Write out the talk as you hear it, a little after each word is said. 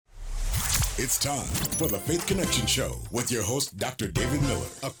It's time for the Faith Connection Show with your host, Dr. David Miller,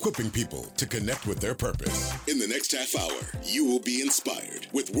 equipping people to connect with their purpose. In the next half hour, you will be inspired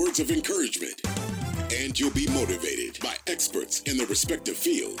with words of encouragement, and you'll be motivated by experts in their respective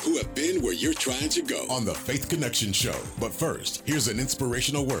field who have been where you're trying to go on the Faith Connection Show. But first, here's an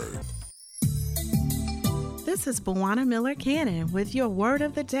inspirational word. This is Bawana Miller Cannon with your word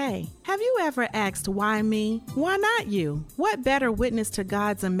of the day. Have you ever asked, why me? Why not you? What better witness to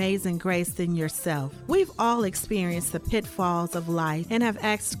God's amazing grace than yourself? We've all experienced the pitfalls of life and have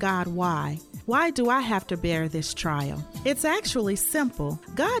asked God why. Why do I have to bear this trial? It's actually simple.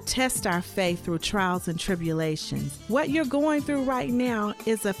 God tests our faith through trials and tribulations. What you're going through right now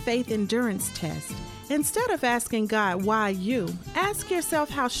is a faith endurance test. Instead of asking God why you, ask yourself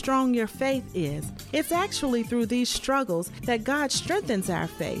how strong your faith is. It's actually through these struggles that God strengthens our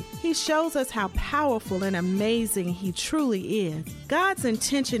faith. He shows us how powerful and amazing He truly is. God's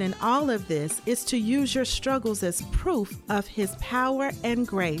intention in all of this is to use your struggles as proof of His power and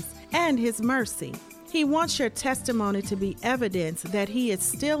grace and His mercy. He wants your testimony to be evidence that He is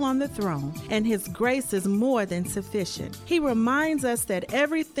still on the throne and His grace is more than sufficient. He reminds us that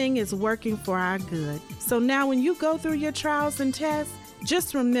everything is working for our good. So now when you go through your trials and tests,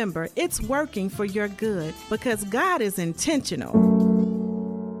 just remember it's working for your good because God is intentional.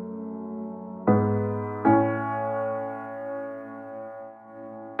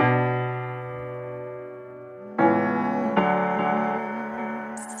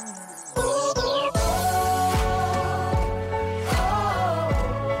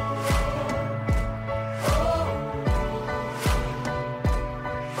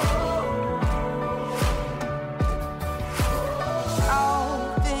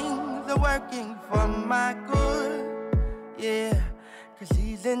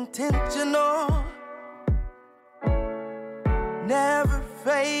 Intentional, never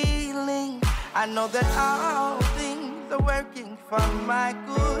failing. I know that all things are working for my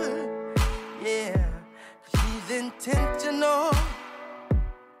good. Yeah, 'cause He's intentional,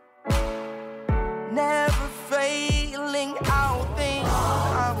 never failing. All things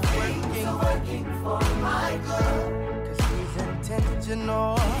are working for my good. 'Cause He's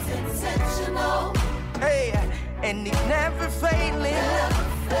intentional. He's intentional. Hey, and He's never failing.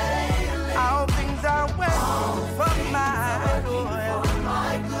 All things are working for my good.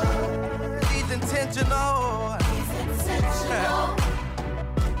 He's intentional.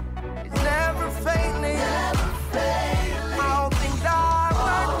 He's never failing. All things are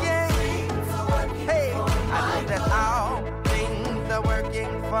working. Hey, I know that all things are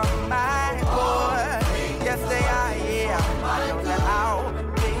working for my good. Yes, they are. Yeah, I know that all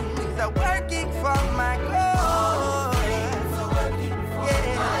things are working for my good. All things are working for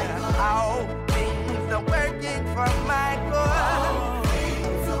my good. All things are working for my good.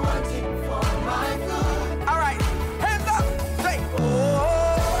 All right, hands up, say,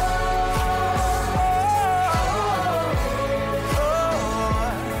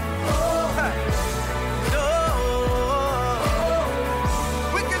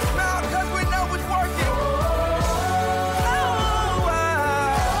 we can smile 'cause we know it's working.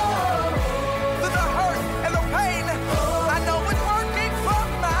 Through the hurt and the pain, I know it's working for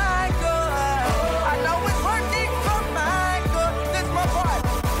my good. I know it's working for my good. This is my part.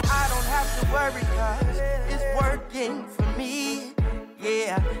 I don't have to worry 'cause it's working for me.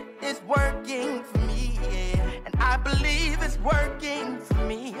 Yeah, it's working for me. Yeah, and I believe it's working for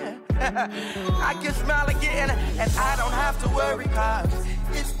me. I can smile again and I don't have to worry 'cause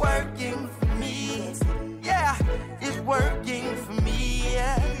it's working for me. Yeah, it's working for me.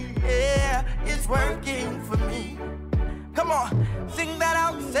 Yeah, it's working for me. Come on, sing that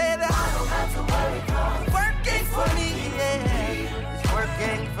out, say that. I don't have to worry 'cause it's working for me. Yeah, it's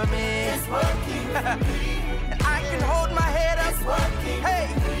working for me. It's working for me. And I can hold my head up. It's working. Hey,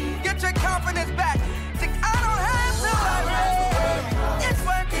 get your confidence back. Sing, I don't have to worry. It's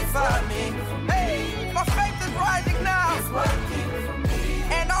working for me. Hey, my faith is rising now. It's working for me.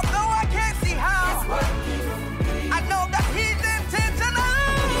 And although I can't see how, it's working for me. I know that He's intentional.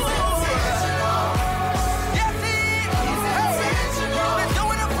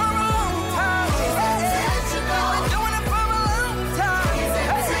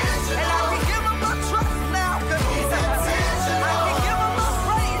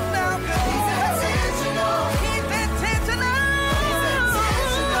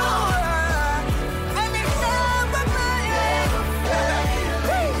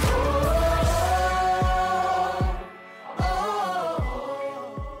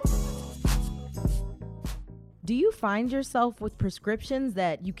 Do you find yourself with prescriptions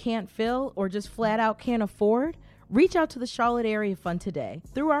that you can't fill or just flat out can't afford? Reach out to the Charlotte Area Fund today.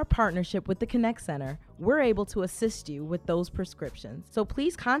 Through our partnership with the Connect Center, we're able to assist you with those prescriptions. So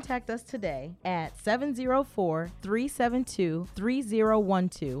please contact us today at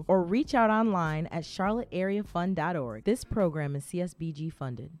 704-372-3012 or reach out online at charlotteareafund.org. This program is CSBG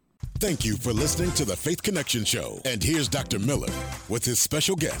funded. Thank you for listening to the Faith Connection Show. And here's Dr. Miller with his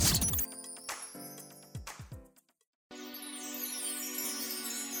special guest.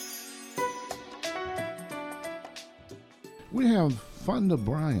 We have Fonda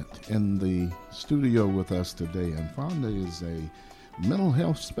Bryant in the studio with us today, and Fonda is a mental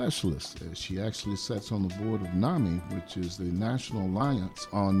health specialist. She actually sits on the board of NAMI, which is the National Alliance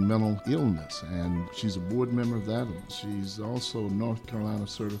on Mental Illness, and she's a board member of that. She's also North Carolina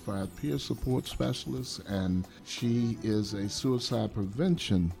Certified Peer Support Specialist, and she is a suicide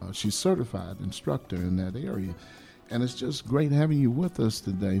prevention, she's certified instructor in that area. And it's just great having you with us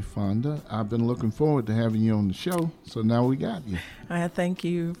today, Fonda. I've been looking forward to having you on the show, so now we got you. Thank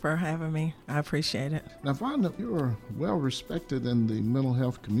you for having me. I appreciate it. Now, Fonda, you're well respected in the mental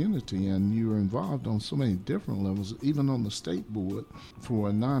health community, and you're involved on so many different levels, even on the state board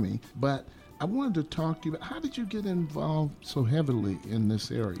for NAMI. But I wanted to talk to you about how did you get involved so heavily in this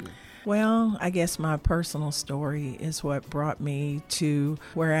area? Well, I guess my personal story is what brought me to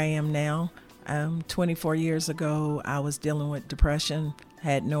where I am now. 24 years ago, I was dealing with depression,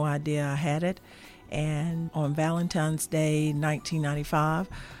 had no idea I had it. And on Valentine's Day, 1995,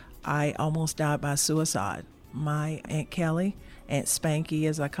 I almost died by suicide. My Aunt Kelly, Aunt Spanky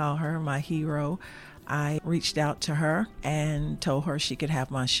as I call her, my hero, I reached out to her and told her she could have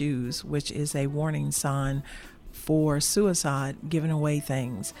my shoes, which is a warning sign for suicide, giving away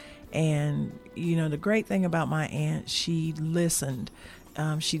things. And, you know, the great thing about my aunt, she listened.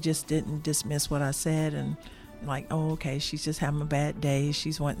 She just didn't dismiss what I said and like, oh, okay, she's just having a bad day.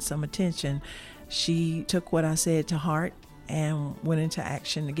 She's wanting some attention. She took what I said to heart and went into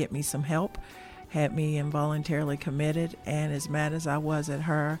action to get me some help, had me involuntarily committed. And as mad as I was at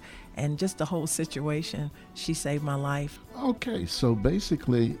her and just the whole situation, she saved my life. Okay, so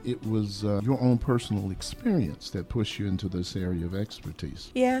basically it was your own personal experience that pushed you into this area of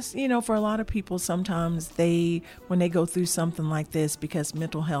expertise. Yes, you know, for a lot of people, sometimes when they go through something like this, because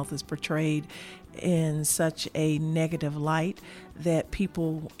mental health is portrayed in such a negative light, that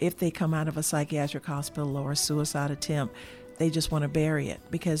people, if they come out of a psychiatric hospital or a suicide attempt, they just want to bury it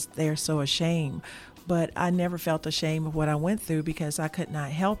because they're so ashamed. But I never felt ashamed of what I went through because I could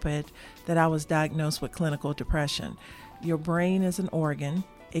not help it that I was diagnosed with clinical depression. Your brain is an organ.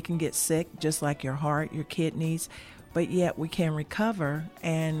 It can get sick just like your heart, your kidneys, but yet we can recover.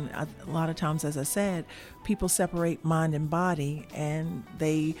 And a lot of times, as I said, people separate mind and body, and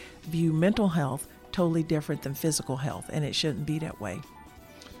they view mental health totally different than physical health, and it shouldn't be that way.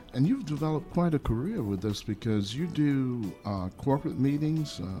 And you've developed quite a career with this because you do corporate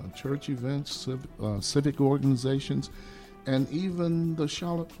meetings, church events, civic organizations, and even the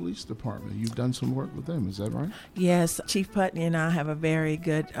Charlotte Police Department. You've done some work with them, is that right? Yes, Chief Putney and I have a very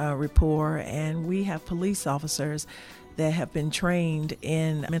good rapport, and we have police officers that have been trained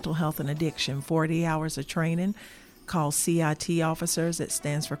in mental health and addiction, 40 hours of training, called CIT officers. It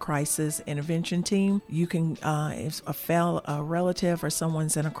stands for Crisis Intervention Team. You can, if a relative or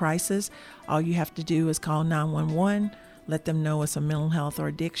someone's in a crisis, all you have to do is call 911, let them know it's a mental health or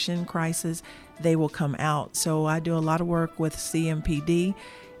addiction crisis. They will come out. So I do a lot of work with CMPD,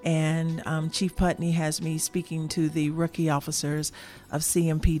 and Chief Putney has me speaking to the rookie officers of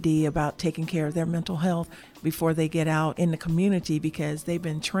CMPD about taking care of their mental health before they get out in the community, because they've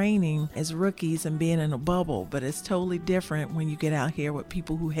been training as rookies and being in a bubble. But it's totally different when you get out here with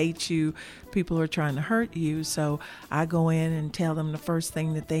people who hate you, people who are trying to hurt you. So I go in and tell them the first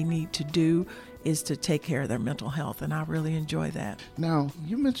thing that they need to do is to take care of their mental health, and I really enjoy that. Now,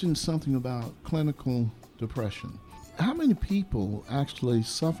 you mentioned something about clinical depression. How many people actually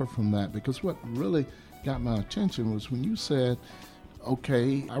suffer from that? Because what really got my attention was when you said,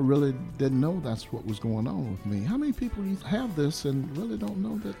 okay, I really didn't know that's what was going on with me. How many people have this and really don't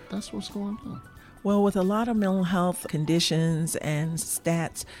know that that's what's going on? Well, with a lot of mental health conditions and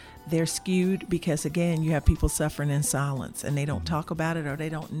stats, they're skewed because, again, you have people suffering in silence and they don't talk about it, or they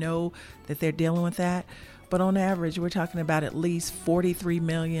don't know that they're dealing with that. But on average, we're talking about at least 43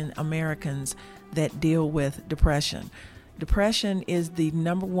 million Americans that deal with depression. Depression is the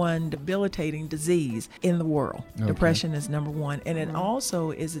number one debilitating disease in the world. Okay. Depression is number one. And it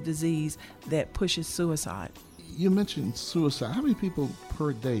also is a disease that pushes suicide. You mentioned suicide. How many people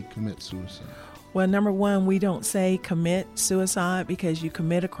per day commit suicide? Well, number one, we don't say commit suicide because you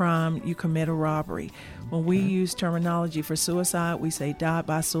commit a crime, you commit a robbery. When we use terminology for suicide, we say died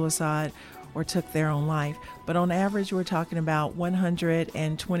by suicide or took their own life. But on average, we're talking about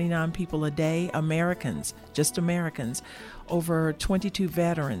 129 people a day, Americans, just Americans, over 22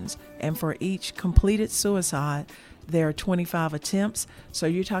 veterans. And for each completed suicide, there are 25 attempts. So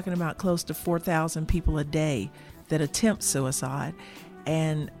you're talking about close to 4,000 people a day that attempt suicide.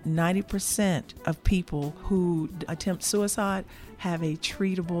 And 90% of people who attempt suicide have a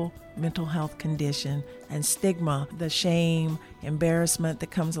treatable mental health condition, and stigma, the shame, embarrassment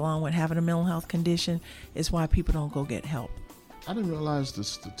that comes along with having a mental health condition is why people don't go get help. I didn't realize the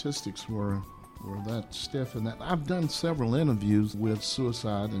statistics were that stiff, and that I've done several interviews with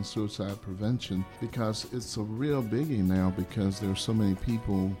suicide and suicide prevention because it's a real biggie now, because there's so many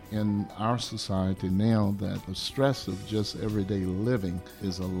people in our society now that the stress of just everyday living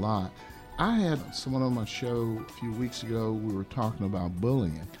is a lot. I had someone on my show a few weeks ago. We were talking about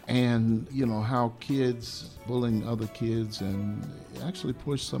bullying and, how kids bullying other kids and actually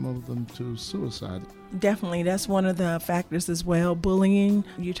push some of them to suicide. Definitely. That's one of the factors as well. Bullying,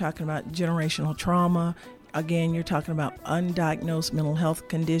 you're talking about generational trauma. Again, you're talking about undiagnosed mental health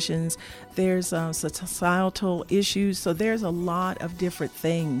conditions. There's societal issues. So there's a lot of different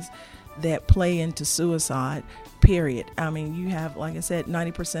things that play into suicide, period. I mean, you have, like I said,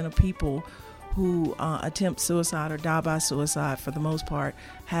 90% of people who attempt suicide or die by suicide, for the most part,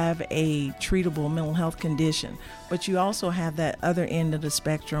 have a treatable mental health condition. But you also have that other end of the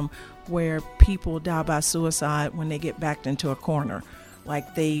spectrum where people die by suicide when they get backed into a corner,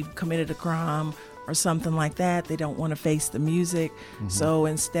 like they've committed a crime or something like that. They don't want to face the music. Mm-hmm. So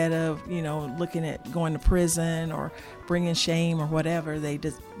instead of, looking at going to prison or bringing shame or whatever, they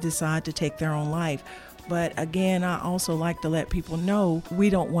decide to take their own life. But again, I also like to let people know we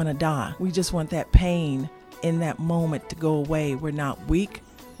don't want to die. We just want that pain in that moment to go away. We're not weak.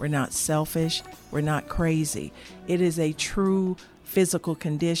 We're not selfish. We're not crazy. It is a true physical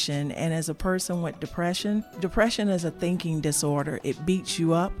condition. And as a person with depression is a thinking disorder. It beats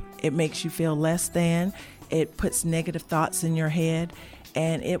you up. It makes you feel less than. It puts negative thoughts in your head.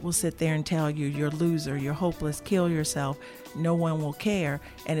 And it will sit there and tell you you're a loser, you're hopeless, kill yourself. No one will care.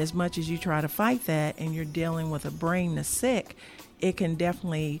 And as much as you try to fight that and you're dealing with a brain that's sick, it can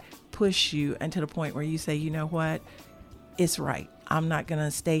definitely push you into the point where you say, you know what, it's right. I'm not going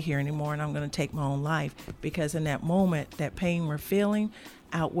to stay here anymore and I'm going to take my own life. Because in that moment, that pain we're feeling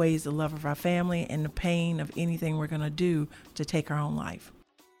outweighs the love of our family and the pain of anything we're going to do to take our own life.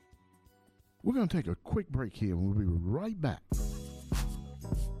 We're going to take a quick break here and we'll be right back.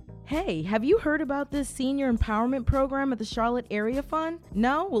 Hey, have you heard about this senior empowerment program at the Charlotte Area Fund?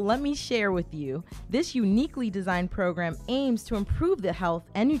 No? Well, let me share with you. This uniquely designed program aims to improve the health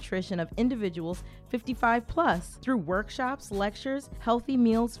and nutrition of individuals 55 plus through workshops, lectures, healthy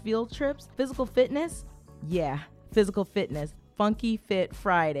meals, field trips, physical fitness. Yeah, physical fitness. Funky Fit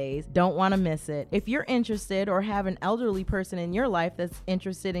Fridays. Don't want to miss it. If you're interested or have an elderly person in your life that's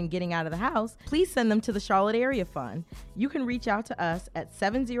interested in getting out of the house, please send them to the Charlotte Area Fund. You can reach out to us at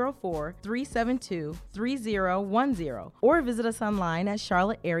 704-372-3010 or visit us online at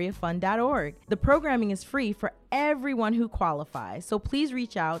charlotteareafund.org. The programming is free for everyone who qualifies, so please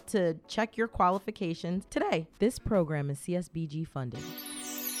reach out to check your qualifications today. This program is CSBG funded.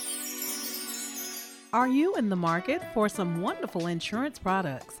 Are you in the market for some wonderful insurance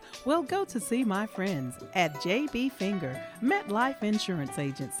products? Well, go to see my friends at JB Finger, MetLife Insurance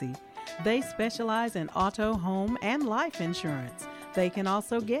Agency. They specialize in auto, home, and life insurance. They can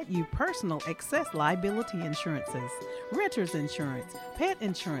also get you personal excess liability insurances, renter's insurance, pet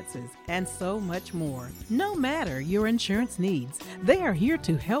insurances, and so much more. No matter your insurance needs, they are here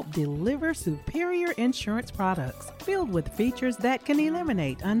to help deliver superior insurance products filled with features that can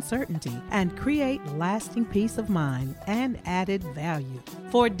eliminate uncertainty and create lasting peace of mind and added value.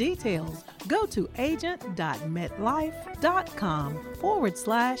 For details, go to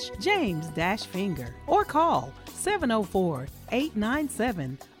agent.metlife.com/James-Finger or call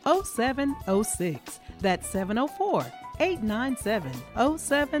 704-897-0706. That's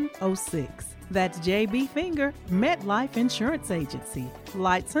 704-897-0706. That's JB Finger, MetLife Insurance Agency,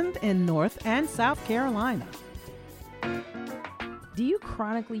 licensed in North and South Carolina. Do you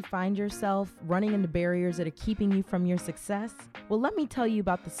chronically find yourself running into barriers that are keeping you from your success? Well, let me tell you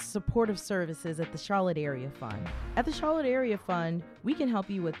about the supportive services at the Charlotte Area Fund. At the Charlotte Area Fund, we can help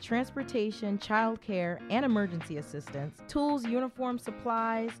you with transportation, childcare, and emergency assistance, tools, uniform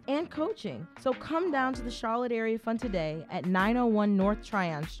supplies, and coaching. So come down to the Charlotte Area Fund today at 901 North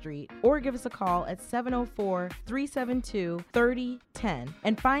Tryon Street or give us a call at 704-372-3010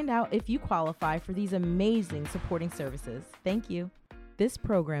 and find out if you qualify for these amazing supporting services. Thank you. This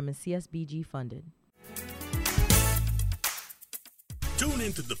program is CSBG funded. Tune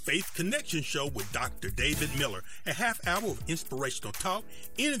into the Faith Connection Show with Dr. David Miller, a half hour of inspirational talk,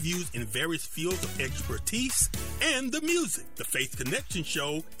 interviews in various fields of expertise, and the music. The Faith Connection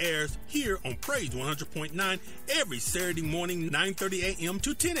Show airs here on Praise 100.9 every Saturday morning, 9:30 a.m.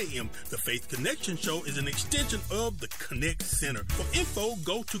 to 10 a.m. The Faith Connection Show is an extension of the Connect Center. For info,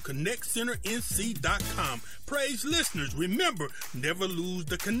 go to connectcenternc.com. Praise listeners, remember, never lose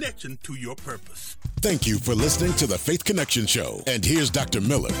the connection to your purpose. Thank you for listening to the Faith Connection Show. And here's Dr.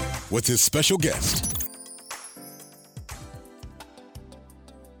 Miller with his special guest.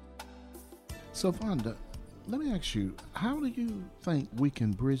 So, Fonda, let me ask you, how do you think we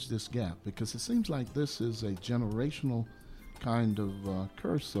can bridge this gap? Because it seems like this is a generational kind of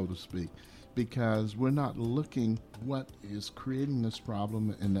curse, so to speak, because we're not looking what is creating this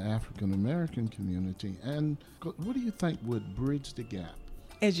problem in the African American community. And what do you think would bridge the gap?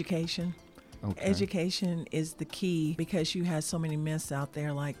 Education. Okay. Education is the key, because you have so many myths out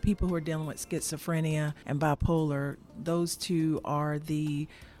there, like people who are dealing with schizophrenia and bipolar. Those two are the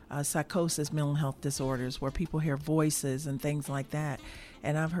psychosis mental health disorders, where people hear voices and things like that.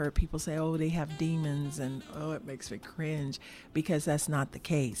 And I've heard people say, oh, they have demons, and oh, it makes me cringe, because that's not the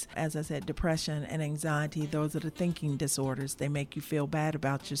case. As I said, depression and anxiety, those are the thinking disorders. They make you feel bad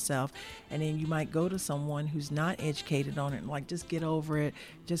about yourself. And then you might go to someone who's not educated on it, like, just get over it,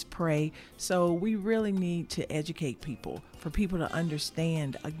 just pray. So we really need to educate people, for people to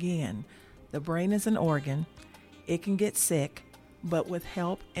understand, again, the brain is an organ. It can get sick, but with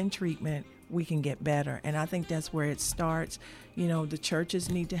help and treatment, we can get better. And I think that's where it starts. You know, the churches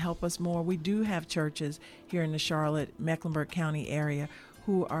need to help us more. We do have churches here in the Charlotte, Mecklenburg County area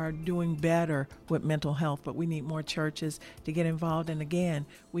who are doing better with mental health, but we need more churches to get involved. And again,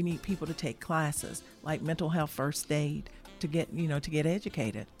 we need people to take classes like mental health first aid to get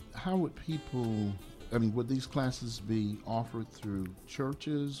educated. How would people, would these classes be offered through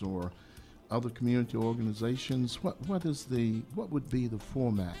churches or other community organizations? What would be the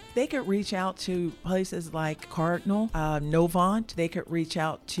format? They could reach out to places like Cardinal, Novant. They could reach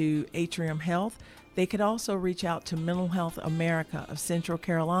out to Atrium Health. They could also reach out to Mental Health America of Central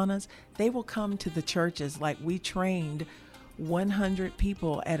Carolinas. They will come to the churches. Like, we trained 100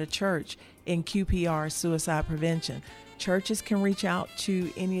 people at a church in QPR suicide prevention. Churches can reach out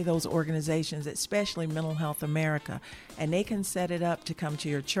to any of those organizations, especially Mental Health America, and they can set it up to come to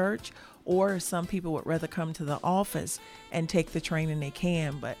your church, or some people would rather come to the office and take the training. They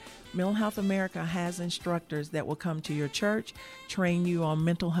can, but Mental Health America has instructors that will come to your church, train you on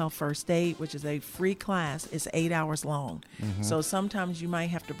mental health first aid, which is a free class. It's 8 hours long. Mm-hmm. So sometimes you might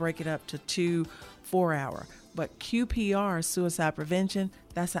have to break it up to 2 4-hour. But QPR, suicide prevention,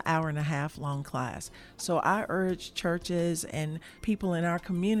 that's an 1.5 hour long class. So I urge churches and people in our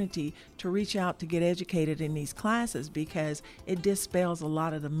community to reach out to get educated in these classes, because it dispels a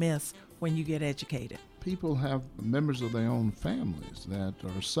lot of the myths when you get educated. People have members of their own families that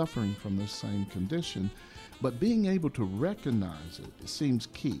are suffering from this same condition, but being able to recognize it seems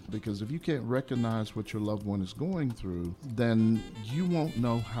key, because if you can't recognize what your loved one is going through, then you won't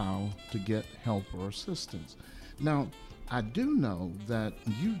know how to get help or assistance. Now, I do know that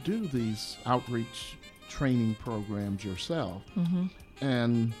you do these outreach training programs yourself, mm-hmm.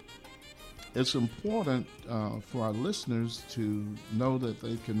 and it's important for our listeners to know that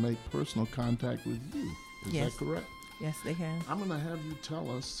they can make personal contact with you. Is Yes. that correct? Yes, they can. I'm going to have you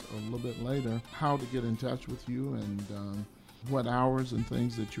tell us a little bit later how to get in touch with you and what hours and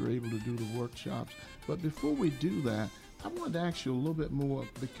things that you're able to do the workshops. But before we do that, I wanted to ask you a little bit more,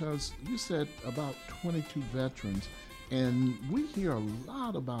 because you said about 22 veterans, and we hear a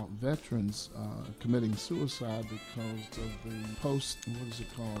lot about veterans committing suicide because of the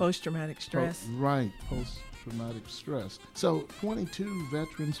Post-traumatic stress. Post-traumatic stress. So 22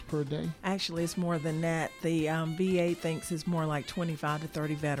 veterans per day? Actually, it's more than that. The VA thinks it's more like 25 to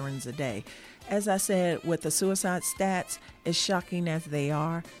 30 veterans a day. As I said, with the suicide stats, as shocking as they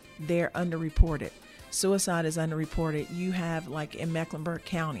are, they're underreported. Suicide is underreported. You have, like in Mecklenburg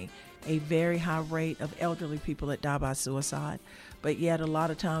County, a very high rate of elderly people that die by suicide. But yet a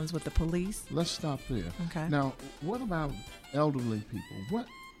lot of times with the police. Let's stop there. Okay. Now, what about elderly people? What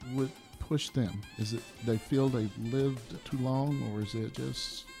would push them? Is it they feel they've lived too long, or is it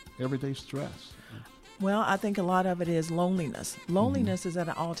just everyday stress? Well, I think a lot of it is loneliness. Loneliness is at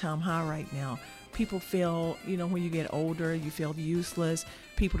an all-time high right now. People feel, when you get older, you feel useless.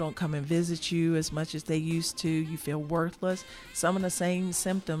 People don't come and visit you as much as they used to. You feel worthless. Some of the same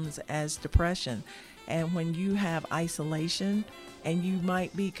symptoms as depression. And when you have isolation, and you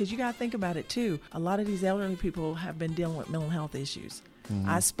might be, because you got to think about it too, a lot of these elderly people have been dealing with mental health issues.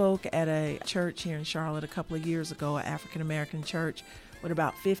 I spoke at a church here in Charlotte a couple of years ago, an African American church, with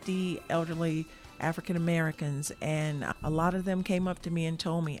about 50 elderly African Americans, and a lot of them came up to me and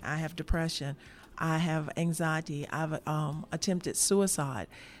told me, I have depression, I have anxiety, I've attempted suicide.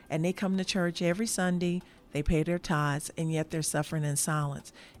 And they come to church every Sunday, they pay their tithes, and yet they're suffering in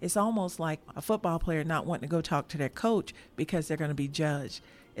silence. It's almost like a football player not wanting to go talk to their coach because they're going to be judged.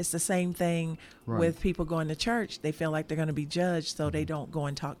 It's the same thing with people going to church. They feel like they're going to be judged, so they don't go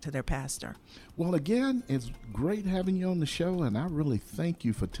and talk to their pastor. Well, again, it's great having you on the show, and I really thank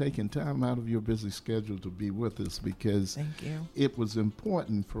you for taking time out of your busy schedule to be with us, because it was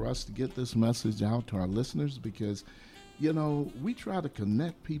important for us to get this message out to our listeners, because you know, we try to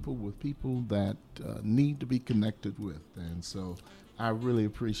connect people with people that need to be connected with. And so I really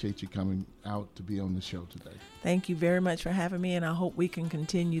appreciate you coming out to be on the show today. Thank you very much for having me, and I hope we can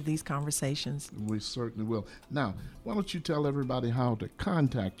continue these conversations. We certainly will. Now, why don't you tell everybody how to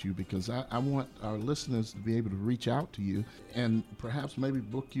contact you, because I want our listeners to be able to reach out to you and perhaps maybe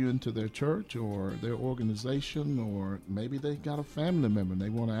book you into their church or their organization, or maybe they got a family member and they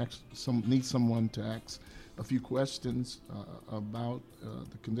want to need someone to ask a few questions about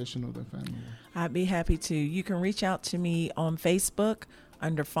the condition of their family. I'd be happy to. You can reach out to me on Facebook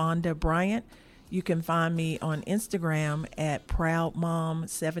under Fonda Bryant. You can find me on Instagram at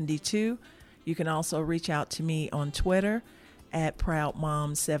ProudMom72. You can also reach out to me on Twitter at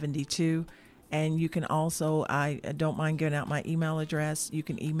ProudMom72. And you can also, I don't mind giving out my email address. You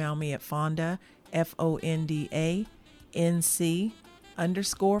can email me at Fonda, FONDA, NC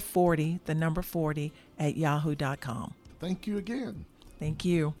 _40, the number 40, at yahoo.com. Thank you again. Thank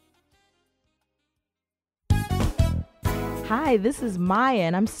you. Hi, this is Maya,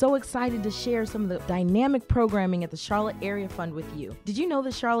 and I'm so excited to share some of the dynamic programming at the Charlotte Area Fund with you. Did you know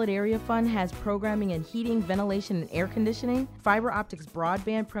the Charlotte Area Fund has programming in heating, ventilation, and air conditioning, fiber optics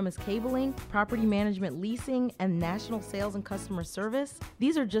broadband premise cabling, property management leasing, and national sales and customer service?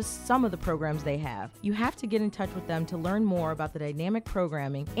 These are just some of the programs they have. You have to get in touch with them to learn more about the dynamic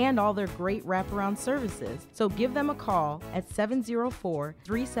programming and all their great wraparound services. So give them a call at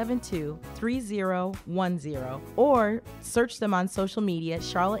 704-372-3010 or search them on social media at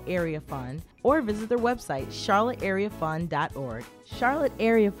Charlotte Area Fund, or visit their website, charlotteareafund.org. Charlotte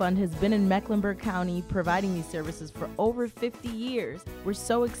Area Fund has been in Mecklenburg County providing these services for over 50 years. We're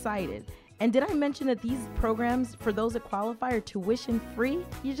so excited. And did I mention that these programs, for those that qualify, are tuition free?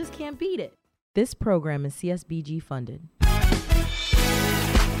 You just can't beat it. This program is CSBG funded.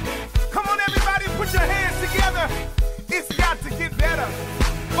 Come on, everybody, put your hands together. It's got to get better.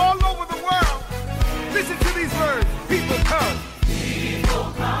 All over the world. Listen to these words. People come.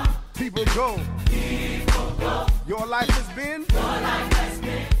 People come. People go. People go. Your life has been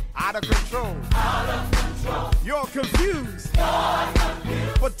out of control. Out of control. You're confused.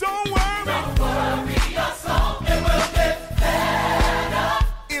 But don't worry. Don't worry your soul. It will get better.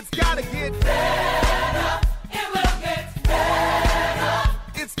 It's gotta get better. It will get better.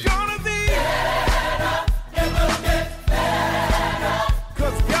 It's gonna be better. It will get better.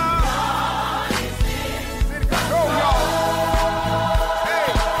 'Cause God is in control, y'all.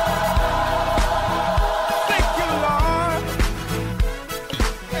 Hey. Thank you, Lord.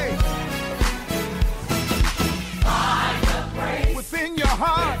 Hey. Find the praise within your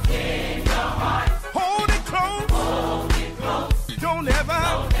heart. Hold it close.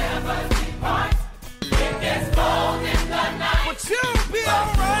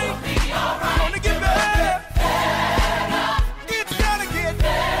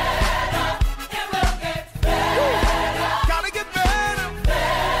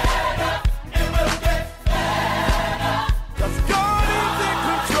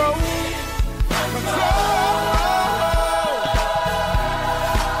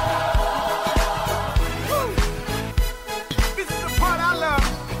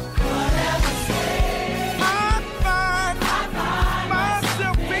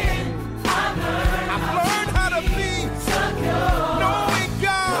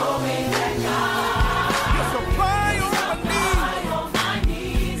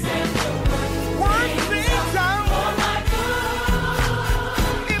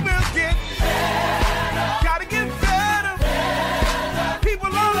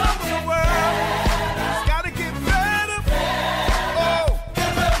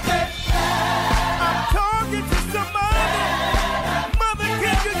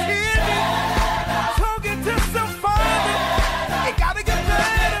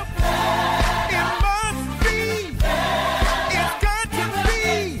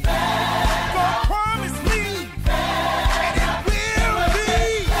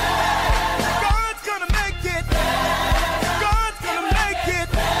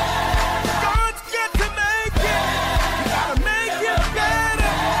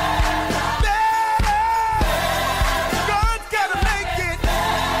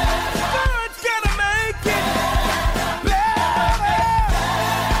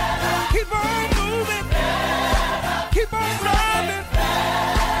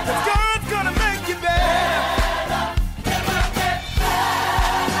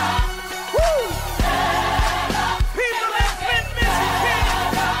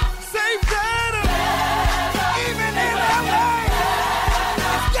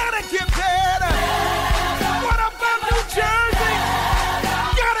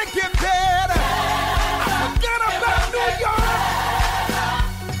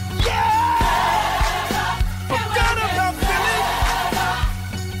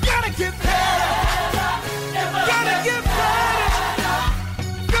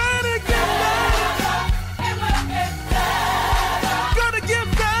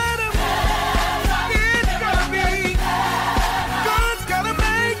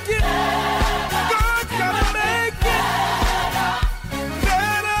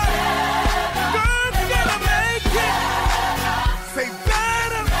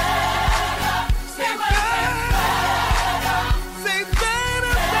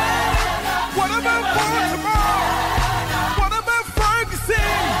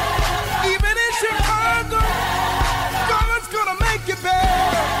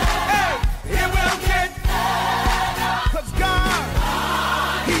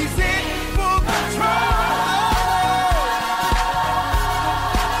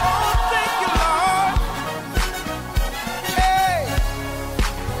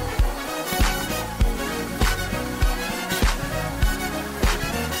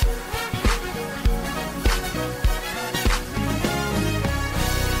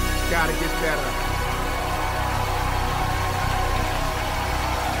 better.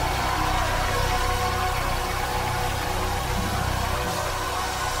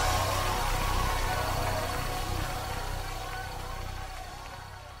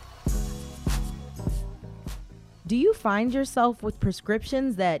 Do you find yourself with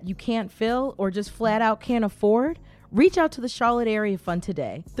prescriptions that you can't fill or just flat out can't afford? Reach out to the Charlotte Area Fund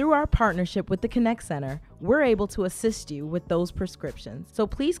today. Through our partnership with the Connect Center, we're able to assist you with those prescriptions. So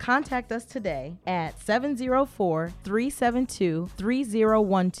please contact us today at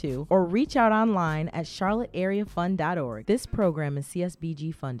 704-372-3012 or reach out online at charlotteareafund.org. This program is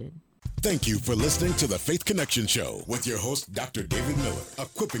CSBG funded. Thank you for listening to the Faith Connection Show with your host, Dr. David Miller,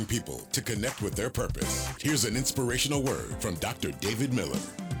 equipping people to connect with their purpose. Here's an inspirational word from Dr. David Miller.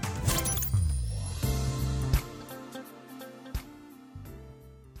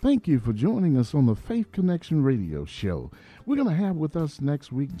 Thank you for joining us on the Faith Connection Radio Show. We're going to have with us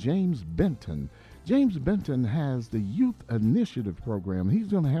next week James Benton. James Benton has the Youth Initiative Program. He's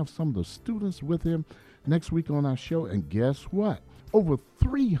going to have some of the students with him next week on our show. And guess what? Over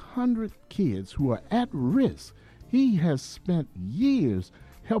 300 kids who are at risk. He has spent years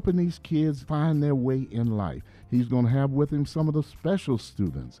helping these kids find their way in life. He's going to have with him some of the special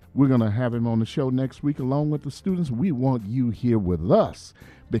students. We're going to have him on the show next week along with the students. We want you here with us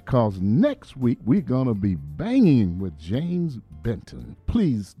because next week we're going to be banging with James Benton.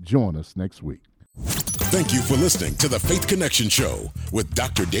 Please join us next week. Thank you for listening to the Faith Connection Show with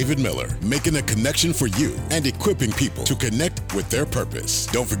Dr. David Miller, making a connection for you and equipping people to connect with their purpose.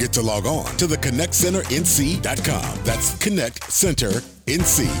 Don't forget to log on to the ConnectCenterNC.com. That's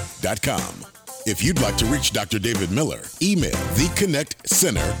ConnectCenterNC.com. If you'd like to reach Dr. David Miller, email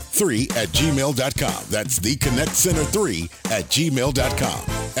theconnectcenter3@gmail.com. That's theconnectcenter3@gmail.com.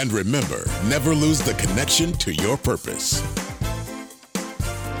 And remember, never lose the connection to your purpose.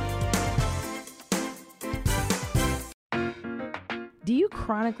 Do you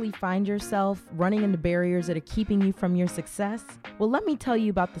chronically find yourself running into barriers that are keeping you from your success? Well, let me tell you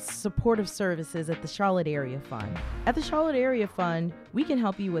about the supportive services at the Charlotte Area Fund. At the Charlotte Area Fund, we can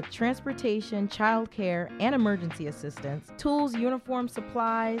help you with transportation, childcare, and emergency assistance, tools, uniforms,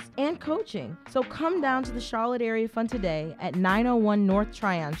 supplies, and coaching. So come down to the Charlotte Area Fund today at 901 North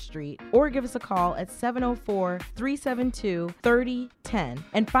Tryon Street or give us a call at 704-372-3010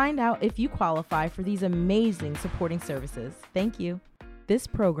 and find out if you qualify for these amazing supporting services. Thank you. This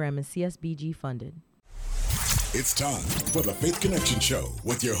program is CSBG funded. It's time for the Faith Connection Show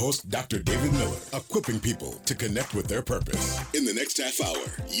with your host, Dr. David Miller, equipping people to connect with their purpose. In the next half hour,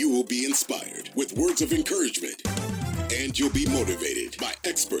 you will be inspired with words of encouragement, and you'll be motivated by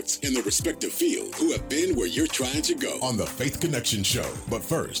experts in the respective field who have been where you're trying to go on the Faith Connection Show. But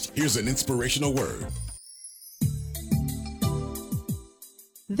first, here's an inspirational word.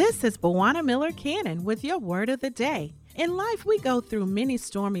 This is Bawana Miller Cannon with your word of the day. In life, we go through many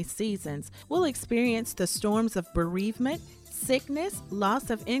stormy seasons. We'll experience the storms of bereavement, sickness, loss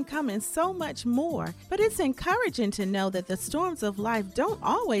of income, and so much more. But it's encouraging to know that the storms of life don't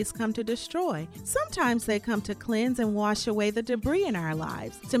always come to destroy. Sometimes they come to cleanse and wash away the debris in our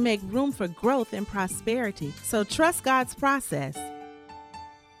lives, to make room for growth and prosperity. So trust God's process.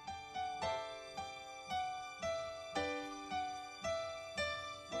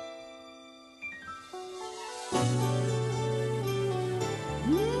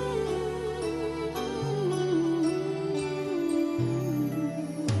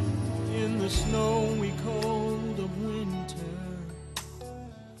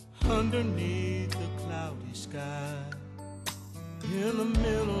 Underneath the cloudy sky, in the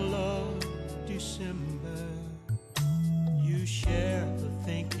middle of December, you share the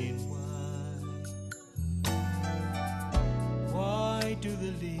thinking why do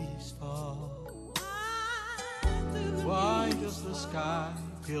the leaves fall? Why does the sky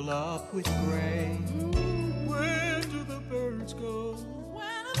fill up with gray? Where do the birds go?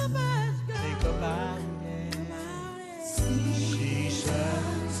 Think about it. She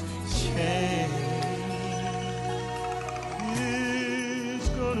says change is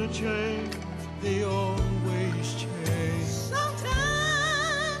gonna change. They always change.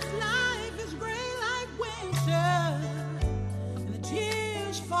 Sometimes life is gray like winter, and the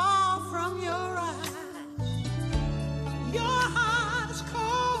tears fall from your eyes. Your heart is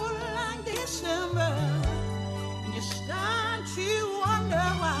cold like December, and you start to wonder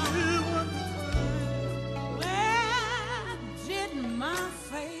why. My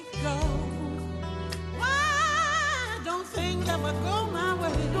faith go? Why don't things ever go my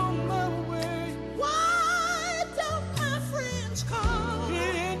way? Why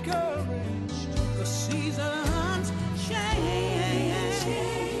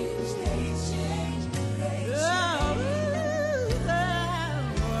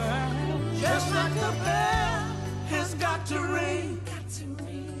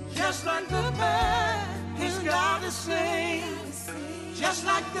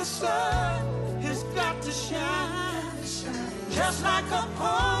the sun has got to shine, just like a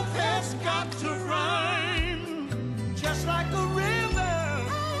poem has got to rhyme, just like a river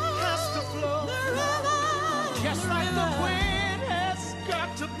has to flow, just like the wind has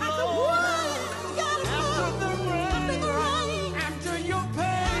got to blow. After the rain, after your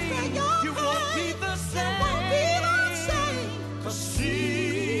pain, you won't be the same. 'Cause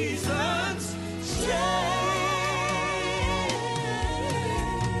seasons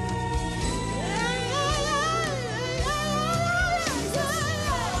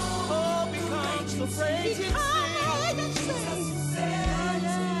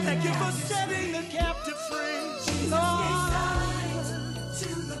Thank you for setting the captive free. Jesus gave sight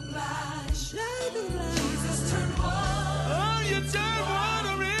to the blind. Jesus turned water. Oh, you turned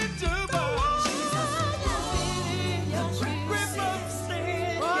water into wine. Jesus the grip of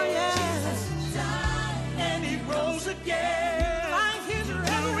sin. Oh, yeah. Jesus died and he rose again. Like his do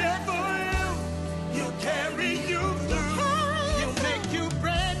it for you. He'll carry you through. He'll make you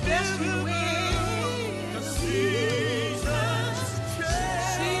brand new. Yes, he will. The seasons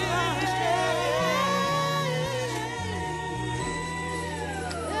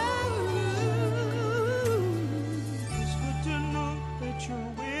it's good to know that you're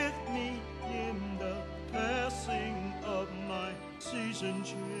with me in the passing of my season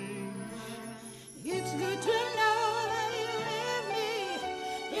change. It's good to know that you're with me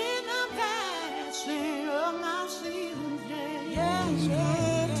in the passing of my season change. Yes,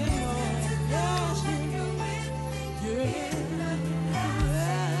 good to know. Yes, you're with me in the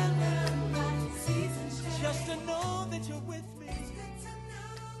passing of my season change. Just to know that you're with me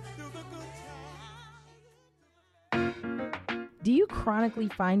through the good times. Do you chronically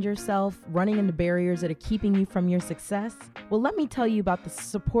find yourself running into barriers that are keeping you from your success? Well, let me tell you about the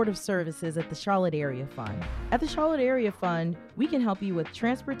supportive services at the Charlotte Area Fund. At the Charlotte Area Fund, we can help you with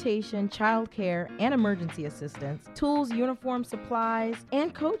transportation, childcare, and emergency assistance, tools, uniform supplies,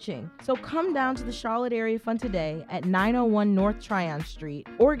 and coaching. So come down to the Charlotte Area Fund today at 901 North Tryon Street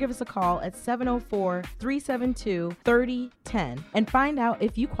or give us a call at 704-372-3010 and find out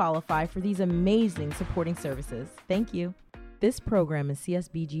if you qualify for these amazing supporting services. Thank you. This program is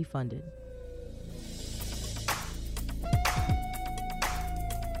CSBG funded.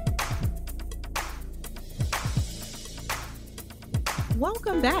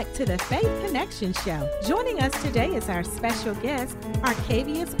 Welcome back to the Faith Connection Show. Joining us today is our special guest,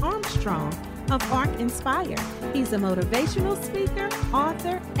 Arcadia Armstrong of Arc Inspire. He's a motivational speaker,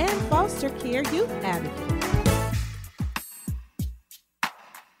 author, and foster care youth advocate.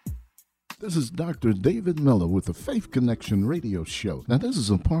 This is Dr. David Miller with the Faith Connection radio show. Now, this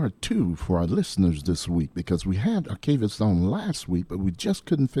is a part 2 for our listeners this week because we had Arcavius on last week, but we just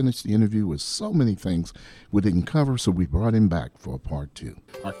couldn't finish the interview with so many things we didn't cover, so we brought him back for a part 2.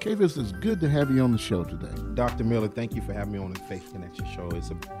 Arcavius, it's good to have you on the show today. Dr. Miller, thank you for having me on the Faith Connection show. It's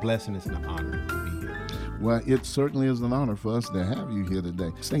a blessing, it's an honor to be here. Well, it certainly is an honor for us to have you here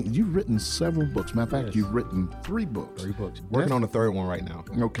today. You've written several books. Matter of fact, You've written 3 books. 3 books. Working on the 3rd one right now.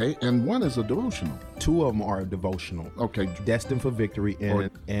 Okay, and one is a devotional. 2 of them are devotional. Okay. Destined for Victory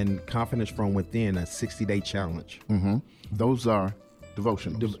and Confidence from Within, a 60-day challenge. Mm-hmm. Those are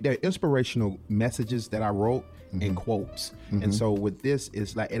devotionals. They're inspirational messages that I wrote in quotes. Mm-hmm. And so with this,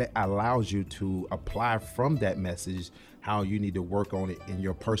 it's like it allows you to apply from that message how you need to work on it in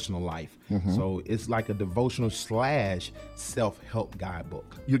your personal life. Mm-hmm. So it's like a devotional / self-help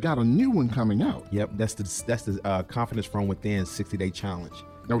guidebook. You got a new one coming out. Yep, that's the Confidence from Within 60-day challenge.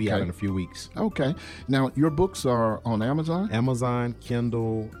 Okay. Be out in a few weeks. Okay. Now, your books are on Amazon? Amazon,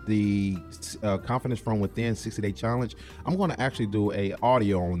 Kindle, the Confidence from Within 60-Day Challenge. I'm going to actually do a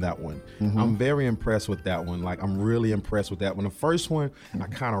audio on that one. Mm-hmm. I'm very impressed with that one. Like, I'm really impressed with that one. The first one, I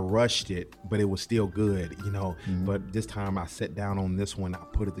kind of rushed it, but it was still good, you know. Mm-hmm. But this time I sat down on this one, I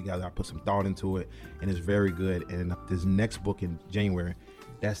put it together, I put some thought into it, and it's very good. And this next book in January,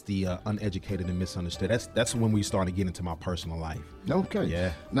 that's the Uneducated and Misunderstood. That's when we start to get into my personal life. Okay.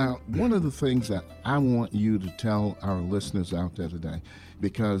 Yeah. Now, one of the things that I want you to tell our listeners out there today,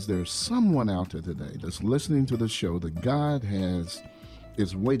 because there's someone out there today that's listening to the show that God is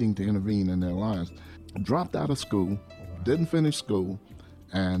waiting to intervene in their lives, dropped out of school, didn't finish school,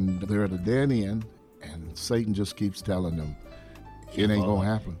 and they're at a dead end, and Satan just keeps telling them, it ain't going to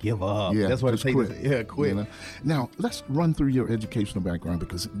happen. Give up. Yeah, that's what it takes. Yeah, quit. You know? Now, let's run through your educational background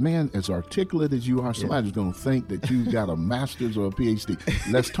because, man, as articulate as you are, somebody's going to think that you got a master's or a PhD.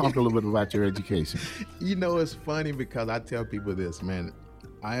 Let's talk a little bit about your education. You know, it's funny because I tell people this, man.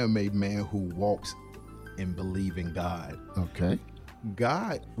 I am a man who walks and believe in God. Okay.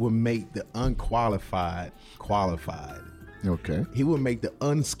 God will make the unqualified qualified. Okay. He would make the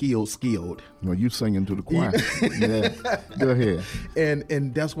unskilled skilled. Well, you singing to the choir. Yeah. Go ahead.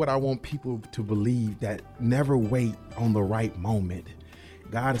 And that's what I want people to believe, that never wait on the right moment.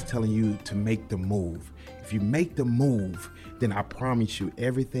 God is telling you to make the move. If you make the move, then I promise you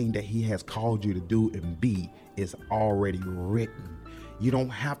everything that he has called you to do and be is already written. You don't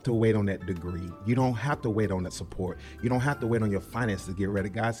have to wait on that degree. You don't have to wait on that support. You don't have to wait on your finances to get ready.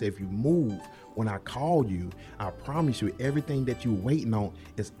 God said, if you move when I call you, I promise you everything that you're waiting on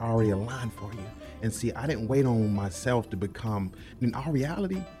is already aligned for you. And see, I didn't wait on myself to become, in all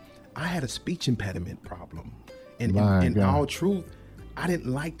reality, I had a speech impediment problem. And in all truth, I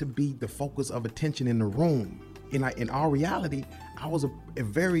didn't like to be the focus of attention in the room. In all reality, I was a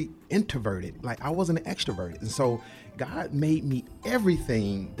very introverted. Like, I wasn't an extroverted. And so God made me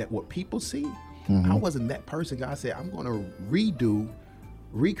everything that what people see. I wasn't that person. God said, I'm going to redo,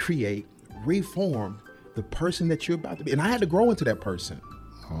 recreate, reform the person that you're about to be. And I had to grow into that person.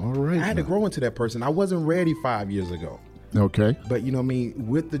 All right. I had to grow into that person. I wasn't ready 5 years ago. Okay. But you know what I mean?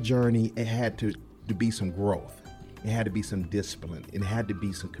 With the journey, it had to be some growth. It had to be some discipline. It had to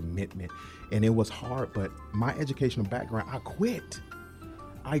be some commitment. And it was hard, but my educational background, I quit.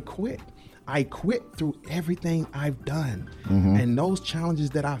 I quit through everything I've done. And those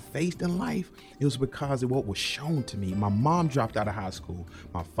challenges that I faced in life, it was because of what was shown to me. My mom dropped out of high school.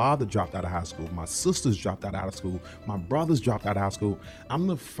 My father dropped out of high school. My sisters dropped out of high school. My brothers dropped out of high school. I'm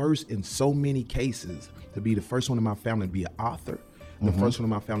the first in so many cases to be the first one in my family to be an author. The first one in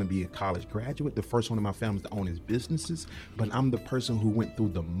my family to be a college graduate. The first one in my family to own his businesses. But I'm the person who went through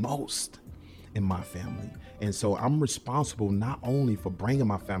the most in my family. And so I'm responsible not only for bringing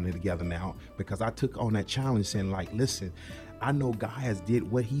my family together now, because I took on that challenge saying, like, listen, I know God has did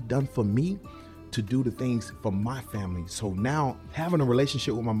what he done for me to do the things for my family. So now having a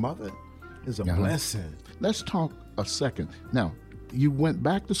relationship with my mother is a blessing. Let's talk a second. Now, you went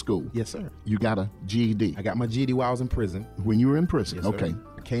back to school. Yes, sir. You got a GED. I got my GED while I was in prison. When you were in prison? Yes, okay. Sir.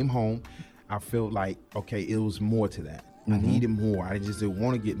 I came home. I felt like, okay, it was more to that. I needed more. I just didn't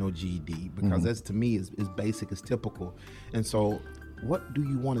want to get no GED because that's, to me, is basic, is typical. And so what do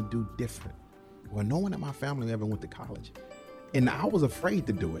you want to do different? Well, no one in my family ever went to college. And I was afraid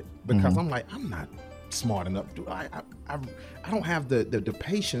to do it because I'm like, I'm not smart enough to do it. I don't have the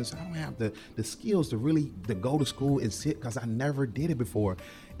patience. I don't have the skills to really to go to school and sit, because I never did it before.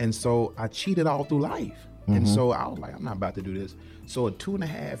 And so I cheated all through life. And so I was like, I'm not about to do this. So a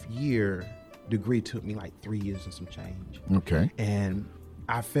 2.5 year degree took me like 3 years and some change. Okay. And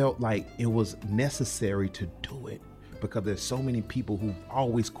I felt like it was necessary to do it because there's so many people who've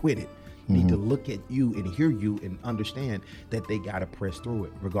always quit it. Need to look at you and hear you and understand that they got to press through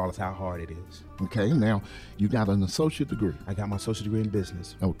it regardless how hard it is. Okay. Now, you got an associate degree. I got my associate degree in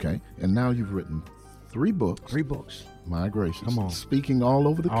business. Okay. And now you've written 3 books. 3 books. My gracious. Come on. Speaking all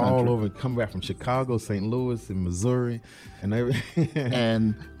over the country. All over. Come back from Chicago, St. Louis, and Missouri, and everything.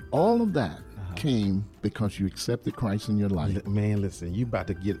 And all of that came because you accepted Christ in your life. Man, listen, you about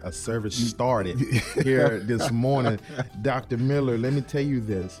to get a service started here this morning. Dr. Miller, let me tell you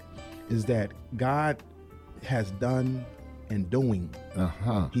this, is that God has done and doing.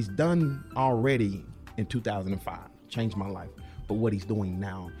 He's done already in 2005, changed my life. But what he's doing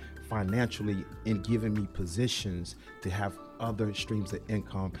now financially and giving me positions to have other streams of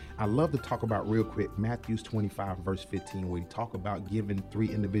income. I love to talk about real quick Matthew 25 verse 15, where he talk about giving 3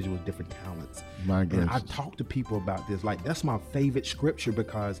 individuals different talents. My goodness. And I talk to people about this. Like, that's my favorite scripture,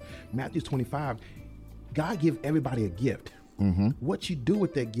 because Matthew 25, God give everybody a gift. What you do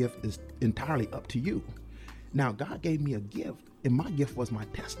with that gift is entirely up to you. Now, God gave me a gift, and my gift was my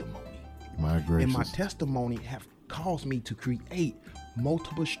testimony. My gracious. And my testimony have caused me to create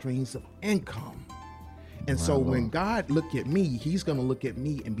multiple streams of income. And so when God look at me, he's going to look at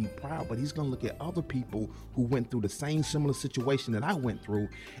me and be proud, but he's going to look at other people who went through the same similar situation that I went through,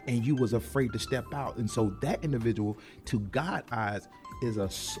 and you was afraid to step out. And so that individual, to God's eyes, is a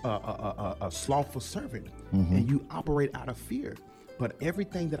slothful servant, and you operate out of fear. But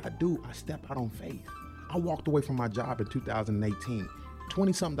everything that I do, I step out on faith. I walked away from my job in 2018,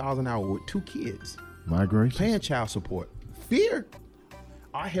 $20-something an hour with 2 kids. My gracious. Paying child support. Fear.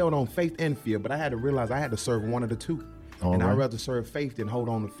 I held on faith and fear, but I had to realize I had to serve one of the two. I'd rather serve faith than hold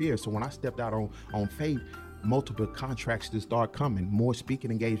on to fear. So when I stepped out on faith, multiple contracts just start coming. More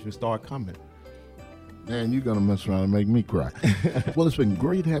speaking engagements start coming. Man, you're going to mess around and make me cry. Well, it's been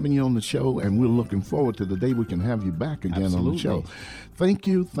great having you on the show, and we're looking forward to the day we can have you back again on the show. Thank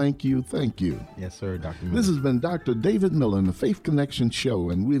you, thank you, thank you. Yes, sir, Dr. Miller. This has been Dr. David Miller in the Faith Connection Show,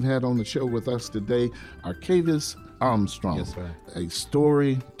 and we've had on the show with us today Arcadia Armstrong. Yes, sir. A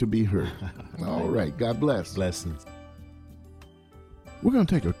story to be heard. All right, God bless. Blessings. We're going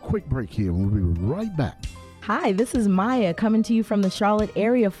to take a quick break here and we'll be right back. Hi, this is Maya coming to you from the Charlotte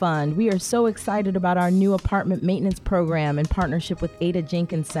Area Fund. We are so excited about our new apartment maintenance program in partnership with Ada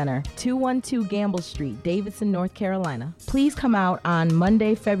Jenkins Center, 212 Gamble Street, Davidson, North Carolina. Please come out on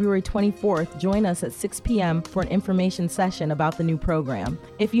Monday, February 24th. Join us at 6 p.m. for an information session about the new program.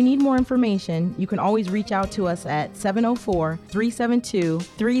 If you need more information, you can always reach out to us at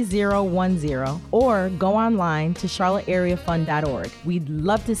 704-372-3010 or go online to charlotteareafund.org. We'd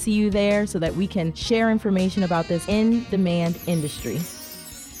love to see you there so that we can share information about this in-demand industry.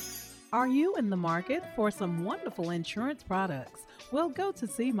 Are you in the market for some wonderful insurance products? Well, go to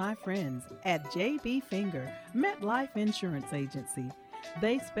see my friends at JB Finger, MetLife Insurance Agency.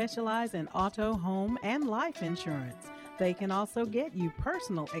 They specialize in auto, home, and life insurance. They can also get you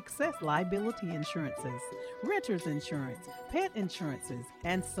personal excess liability insurances, renter's insurance, pet insurances,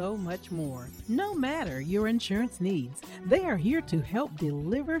 and so much more. No matter your insurance needs, they are here to help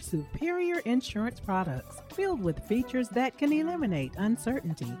deliver superior insurance products filled with features that can eliminate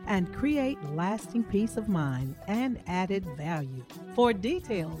uncertainty and create lasting peace of mind and added value. For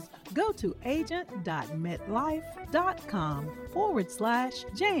details, go to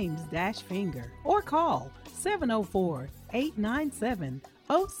agent.metlife.com/James-Finger or call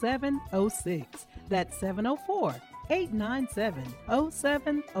 704-897-0706. That's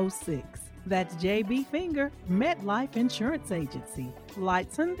 704-897-0706. That's JB Finger, MetLife Insurance Agency,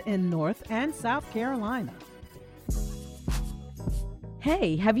 licensed in North and South Carolina.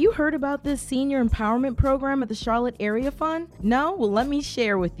 Hey, have you heard about this senior empowerment program at the Charlotte Area Fund? No? Well, let me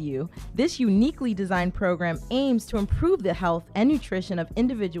share with you. This uniquely designed program aims to improve the health and nutrition of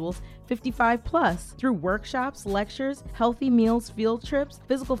individuals 55 plus through workshops, lectures, healthy meals, field trips,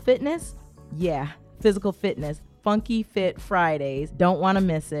 physical fitness. Yeah, physical fitness. Funky Fit Fridays. Don't want to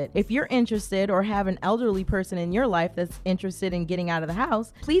miss it. If you're interested or have an elderly person in your life that's interested in getting out of the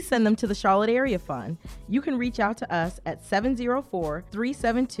house, please send them to the Charlotte Area Fund. You can reach out to us at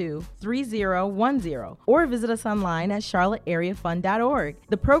 704-372-3010 or visit us online at charlotteareafund.org.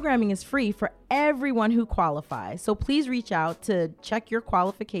 The programming is free for everyone who qualifies, so please reach out to check your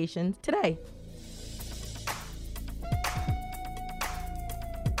qualifications today.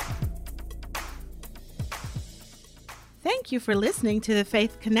 Thank you for listening to the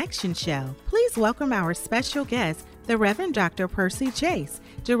Faith Connection Show. Please welcome our special guest, the Reverend Dr. Percy Chase,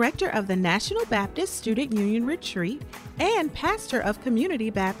 Director of the National Baptist Student Union Retreat and Pastor of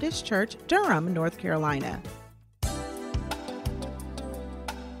Community Baptist Church, Durham, North Carolina.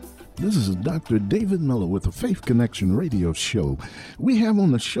 This is Dr. David Miller with the Faith Connection Radio Show. We have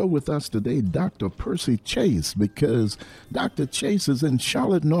on the show with us today Dr. Percy Chase, because Dr. Chase is in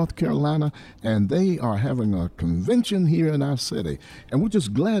Charlotte, North Carolina, and they are having a convention here in our city. And we're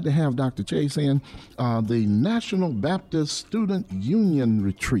just glad to have Dr. Chase in. The National Baptist Student Union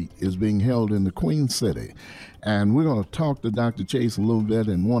Retreat is being held in the Queen City. And we're going to talk to Dr. Chase a little bit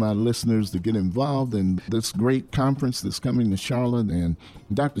and want our listeners to get involved in this great conference that's coming to Charlotte. And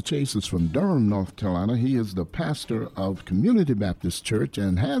Dr. Chase is from Durham, North Carolina. He is the pastor of Community Baptist Church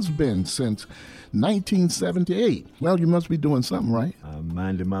and has been since 1978. Well, you must be doing something right. I'm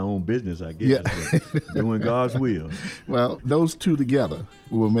minding my own business, I guess. Yeah. Doing God's will. Well, those two together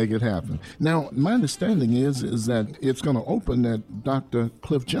will make it happen. Now, my understanding is that it's going to open at Dr.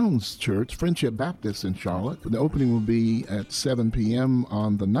 Cliff Jones' church, Friendship Baptist in Charlotte. The opening will be at 7 p.m.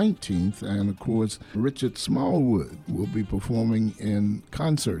 on the 19th, and of course, Richard Smallwood will be performing in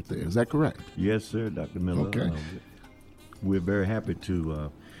concert there. Is that correct? Yes, sir, Dr. Miller. Okay. We're very happy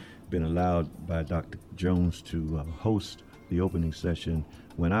to been allowed by Dr. Jones to host the opening session.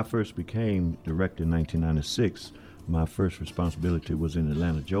 When I first became director in 1996, my first responsibility was in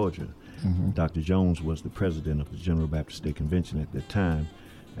Atlanta, Georgia. Mm-hmm. Dr. Jones was the president of the General Baptist State Convention at that time,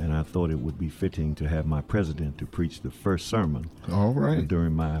 and I thought it would be fitting to have my president to preach the first sermon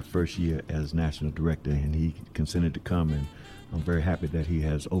during my first year as national director, and he consented to come, and I'm very happy that he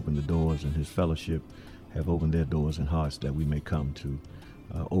has opened the doors, and his fellowship have opened their doors and hearts that we may come to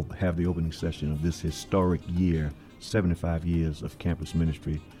have the opening session of this historic year, 75 years of campus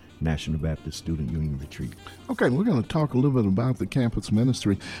ministry, National Baptist Student Union Retreat. Okay, we're going to talk a little bit about the campus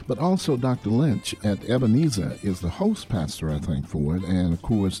ministry, but also Dr. Lynch at Ebenezer is the host pastor, I think, for it. And, of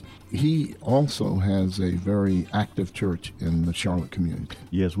course, he also has a very active church in the Charlotte community.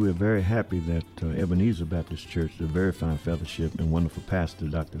 Yes, we're very happy that Ebenezer Baptist Church, the very fine fellowship and wonderful pastor,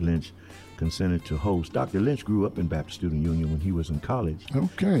 Dr. Lynch, consented to host. Dr. Lynch grew up in Baptist Student Union when he was in college.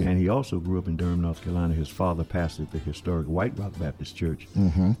 Okay. And he also grew up in Durham, North Carolina. His father pastored the historic White Rock Baptist Church,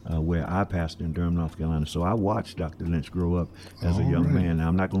 where I pastored in Durham, North Carolina. So I watched Dr. Lynch grow up as a young man. Now,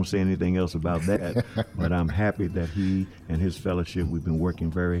 I'm not going to say anything else about that, but I'm happy that he and his fellowship, we've been working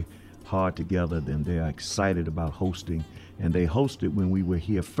very hard together, and they are excited about hosting. And they hosted when we were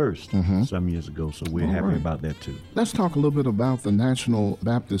here first some years ago, so we're happy about that too. Let's talk a little bit about the National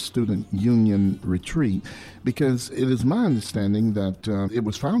Baptist Student Union Retreat, because it is my understanding that it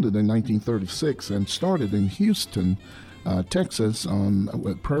was founded in 1936 and started in Houston, Texas, on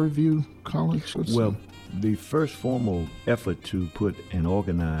Prairie View College? The first formal effort to put and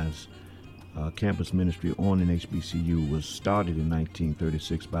organize campus ministry on an HBCU was started in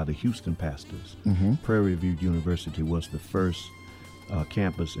 1936 by the Houston pastors. Prairie View University was the first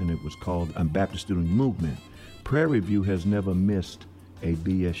campus, and it was called Baptist Student Movement. Prairie View has never missed a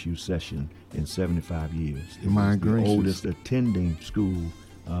BSU session in 75 years. It was the oldest attending school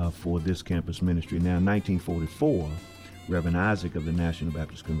for this campus ministry. Now, in 1944, Reverend Isaac of the National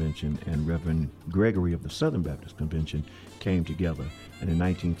Baptist Convention and Reverend Gregory of the Southern Baptist Convention came together. And in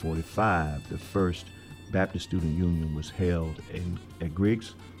 1945, the first Baptist Student Union was held at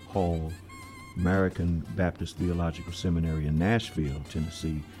Griggs Hall, American Baptist Theological Seminary in Nashville,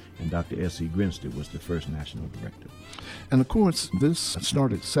 Tennessee, and Dr. S.E. Grinstead was the first national director. And of course, this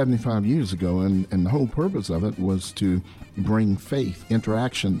started 75 years ago, and the whole purpose of it was to bring faith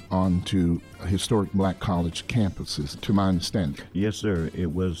interaction onto historic black college campuses, to my understanding. Yes, sir.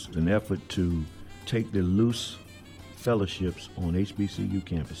 It was an effort to take the loose fellowships on HBCU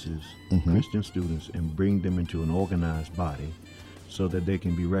campuses, Christian students, and bring them into an organized body so that they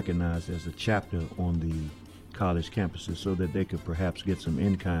can be recognized as a chapter on the college campuses, so that they could perhaps get some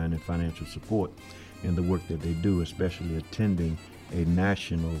in-kind and financial support in the work that they do, especially attending a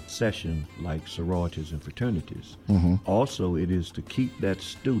national session like sororities and fraternities. Also, it is to keep that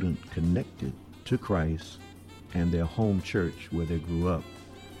student connected to Christ and their home church where they grew up,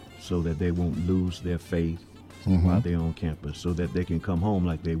 so that they won't lose their faith while they're on campus, so that they can come home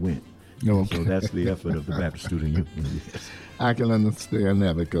like they went. Okay. So that's the effort of the Baptist Student Union. Yes. I can understand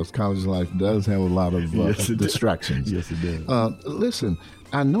that, because college life does have a lot of distractions. Yes, it does. Listen,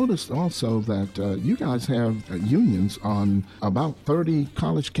 I noticed also that you guys have unions on about 30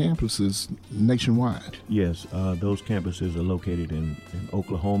 college campuses nationwide. Yes, those campuses are located in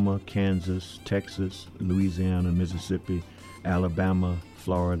Oklahoma, Kansas, Texas, Louisiana, Mississippi, Alabama,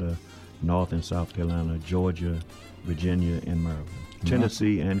 Florida, North and South Carolina, Georgia, Virginia, and Maryland.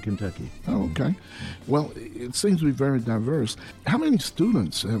 Tennessee and Kentucky. Oh, okay. Well, it seems to be very diverse. How many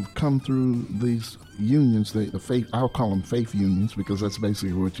students have come through these unions, the faith, I'll call them faith unions, because that's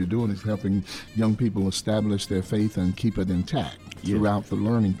basically what you're doing, is helping young people establish their faith and keep it intact throughout the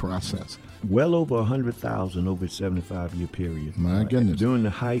learning process? Well over 100,000 over a 75-year period. My goodness. During the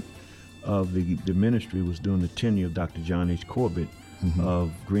height of the ministry was during the tenure of Dr. John H. Corbett,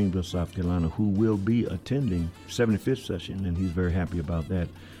 of Greenville, South Carolina, who will be attending 75th session, and he's very happy about that.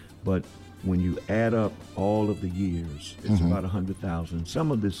 But when you add up all of the years, it's about 100,000.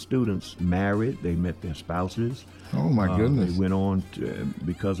 Some of the students married, they met their spouses. Oh, my goodness. They went on to,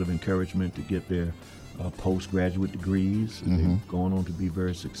 because of encouragement, to get their postgraduate degrees. They've gone on to be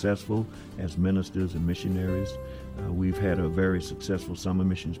very successful as ministers and missionaries. We've had a very successful summer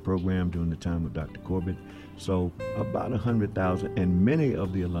missions program during the time of Dr. Corbett. So about 100,000, and many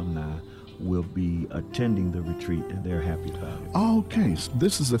of the alumni will be attending the retreat, and they're happy about it. Okay, so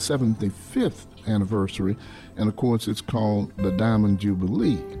this is the 75th anniversary, and of course it's called the Diamond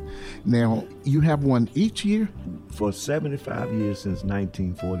Jubilee. Now, you have one each year? For 75 years, since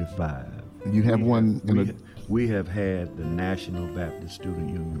 1945. You have we have had the National Baptist Student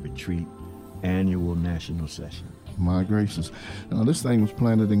Union Retreat annual national session. My gracious. Now, this thing was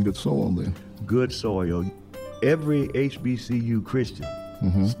planted in good soil then. Good soil. Every HBCU Christian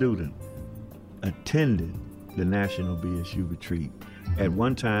student attended the National BSU Retreat. At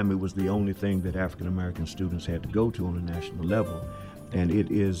one time, it was the only thing that African American students had to go to on a national level, and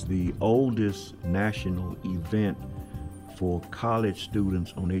it is the oldest national event for college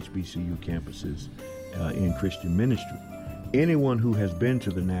students on HBCU campuses in Christian ministry. Anyone who has been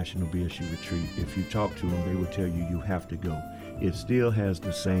to the National BSU Retreat, if you talk to them, they will tell you have to go. It still has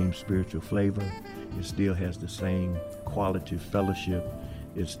the same spiritual flavor. It still has the same quality fellowship.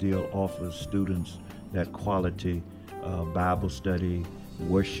 It still offers students that quality Bible study,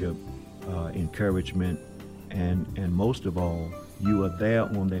 worship, encouragement, and most of all, you are there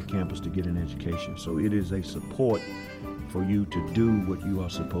on that campus to get an education. So it is a support for you to do what you are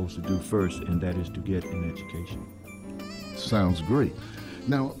supposed to do first, and that is to get an education. Sounds great.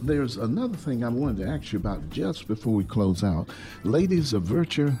 Now, there's another thing I wanted to ask you about just before we close out. Ladies of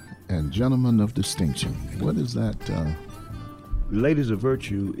Virtue and Gentlemen of Distinction. What is that? Ladies of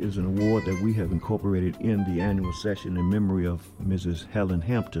Virtue is an award that we have incorporated in the annual session in memory of Mrs. Helen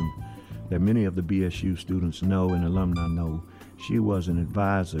Hampton, that many of the BSU students know and alumni know. She was an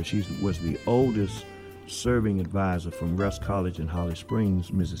advisor. She was the oldest serving advisor from Russ College in Holly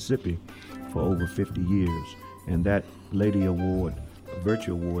Springs, Mississippi, for over 50 years. And that Lady Award,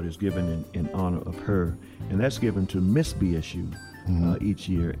 Virtue Award, is given in honor of her. And that's given to Miss BSU each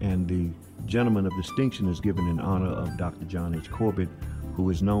year. And the Gentleman of Distinction is given in honor of Dr. John H. Corbett, who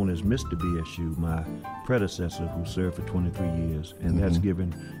is known as Mr. BSU, my predecessor, who served for 23 years. And that's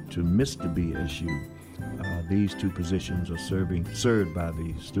given to Mr. BSU. These two positions are served by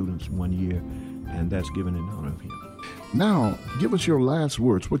the students 1 year, and that's given in honor of him. Now, give us your last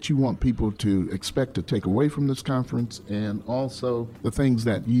words, what you want people to expect to take away from this conference, and also the things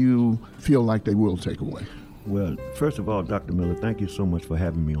that you feel like they will take away. Well, first of all, Dr. Miller, thank you so much for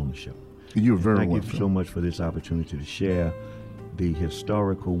having me on the show. You're very welcome. Thank you so much for this opportunity to share the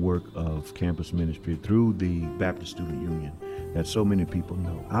historical work of campus ministry through the Baptist Student Union that so many people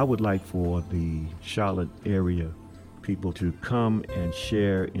know. I would like for the Charlotte area people to come and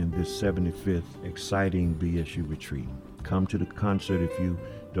share in this 75th exciting BSU retreat. Come to the concert. If you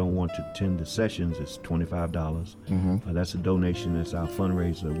don't want to attend the sessions, it's $25. That's a donation. That's our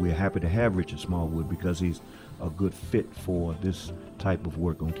fundraiser. We're happy to have Richard Smallwood because he's a good fit for this type of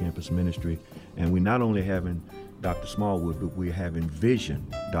work on campus ministry. And we're not only having Dr. Smallwood, but we're having Vision,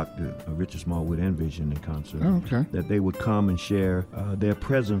 Dr. Richard Smallwood and Vision in concert. Oh, okay. That they would come and share. Their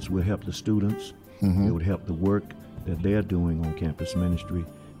presence will help the students. It would help the work that they're doing on campus ministry,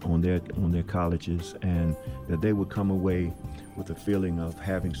 on their colleges, and that they would come away with a feeling of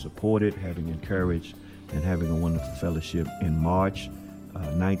having supported, having encouraged, and having a wonderful fellowship in March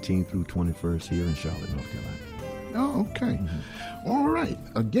 19th through 21st here in Charlotte, North Carolina. Oh, okay. All right.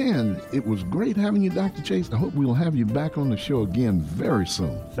 Again, it was great having you, Dr. Chase. I hope we'll have you back on the show again very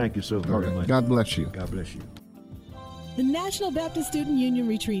soon. Thank you so very much. God bless you. God bless you. The National Baptist Student Union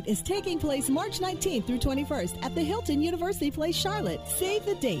Retreat is taking place March 19th through 21st at the Hilton University Place, Charlotte. Save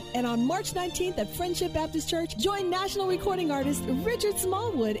the date, and on March 19th at Friendship Baptist Church, join national recording artist Richard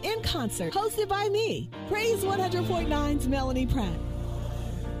Smallwood in concert, hosted by me, Praise 100.9's Melanie Pratt.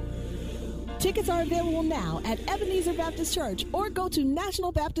 Tickets are available now at Ebenezer Baptist Church or go to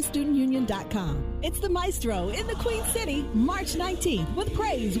nationalbaptiststudentunion.com. It's the Maestro in the Queen City, March 19th with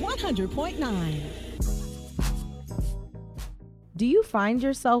Praise 100.9. Do you find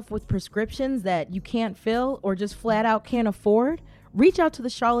yourself with prescriptions that you can't fill or just flat out can't afford? Reach out to the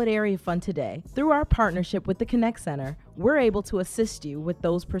Charlotte Area Fund today. Through our partnership with the Connect Center, we're able to assist you with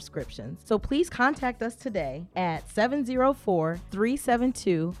those prescriptions. So please contact us today at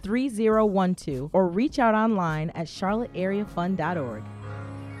 704-372-3012 or reach out online at charlotteareafund.org.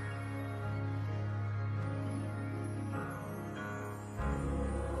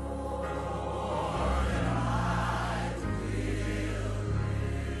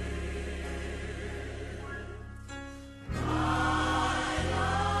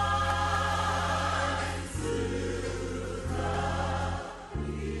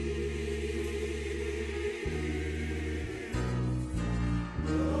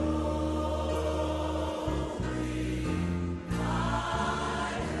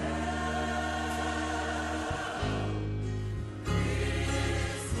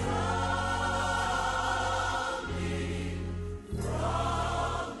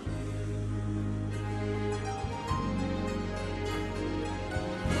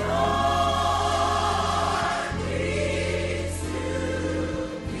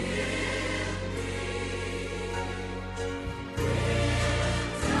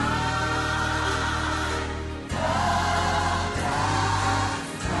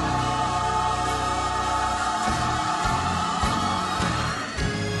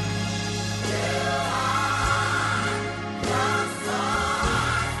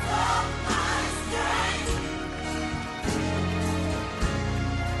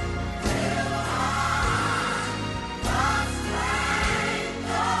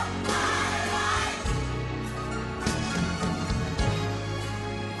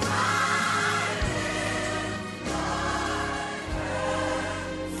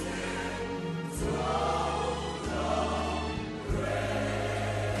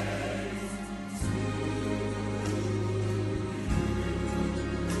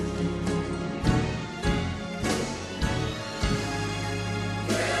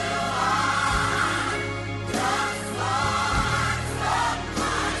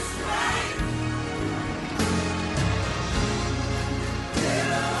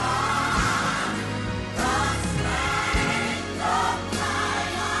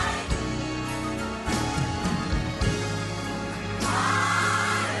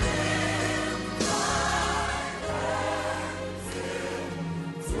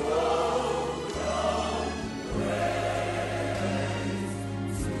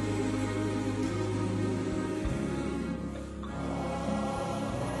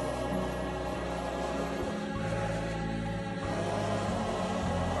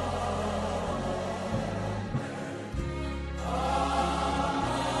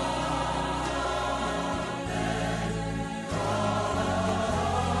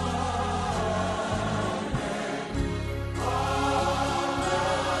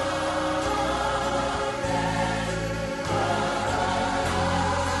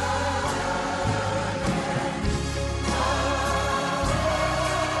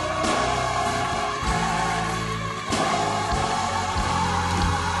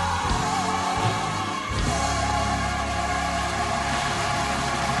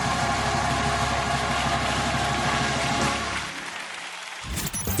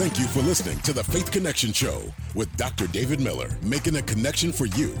 Thank you for listening to the Faith Connection Show with Dr. David Miller, making a connection for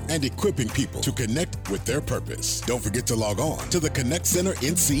you and equipping people to connect with their purpose. Don't forget to log on to the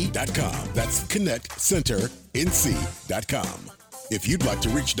ConnectCenterNC.com. That's ConnectCenterNC.com. If you'd like to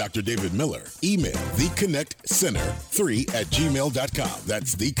reach Dr. David Miller, email theconnectcenter3@gmail.com.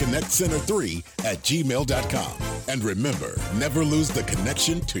 That's theconnectcenter3@gmail.com. And remember, never lose the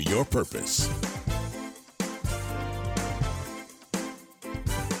connection to your purpose.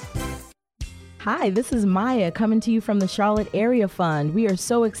 Hi, this is Maya coming to you from the Charlotte Area Fund. We are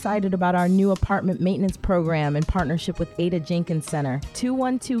so excited about our new apartment maintenance program in partnership with Ada Jenkins Center,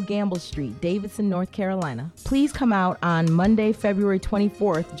 212 Gamble Street, Davidson, North Carolina. Please come out on Monday, February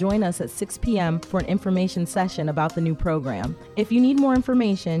 24th. Join us at 6 p.m. for an information session about the new program. If you need more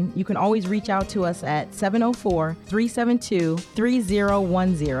information, you can always reach out to us at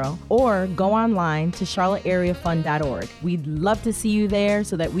 704-372-3010 or go online to charlotteareafund.org. We'd love to see you there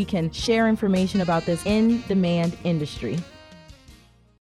so that we can share information about this in-demand industry.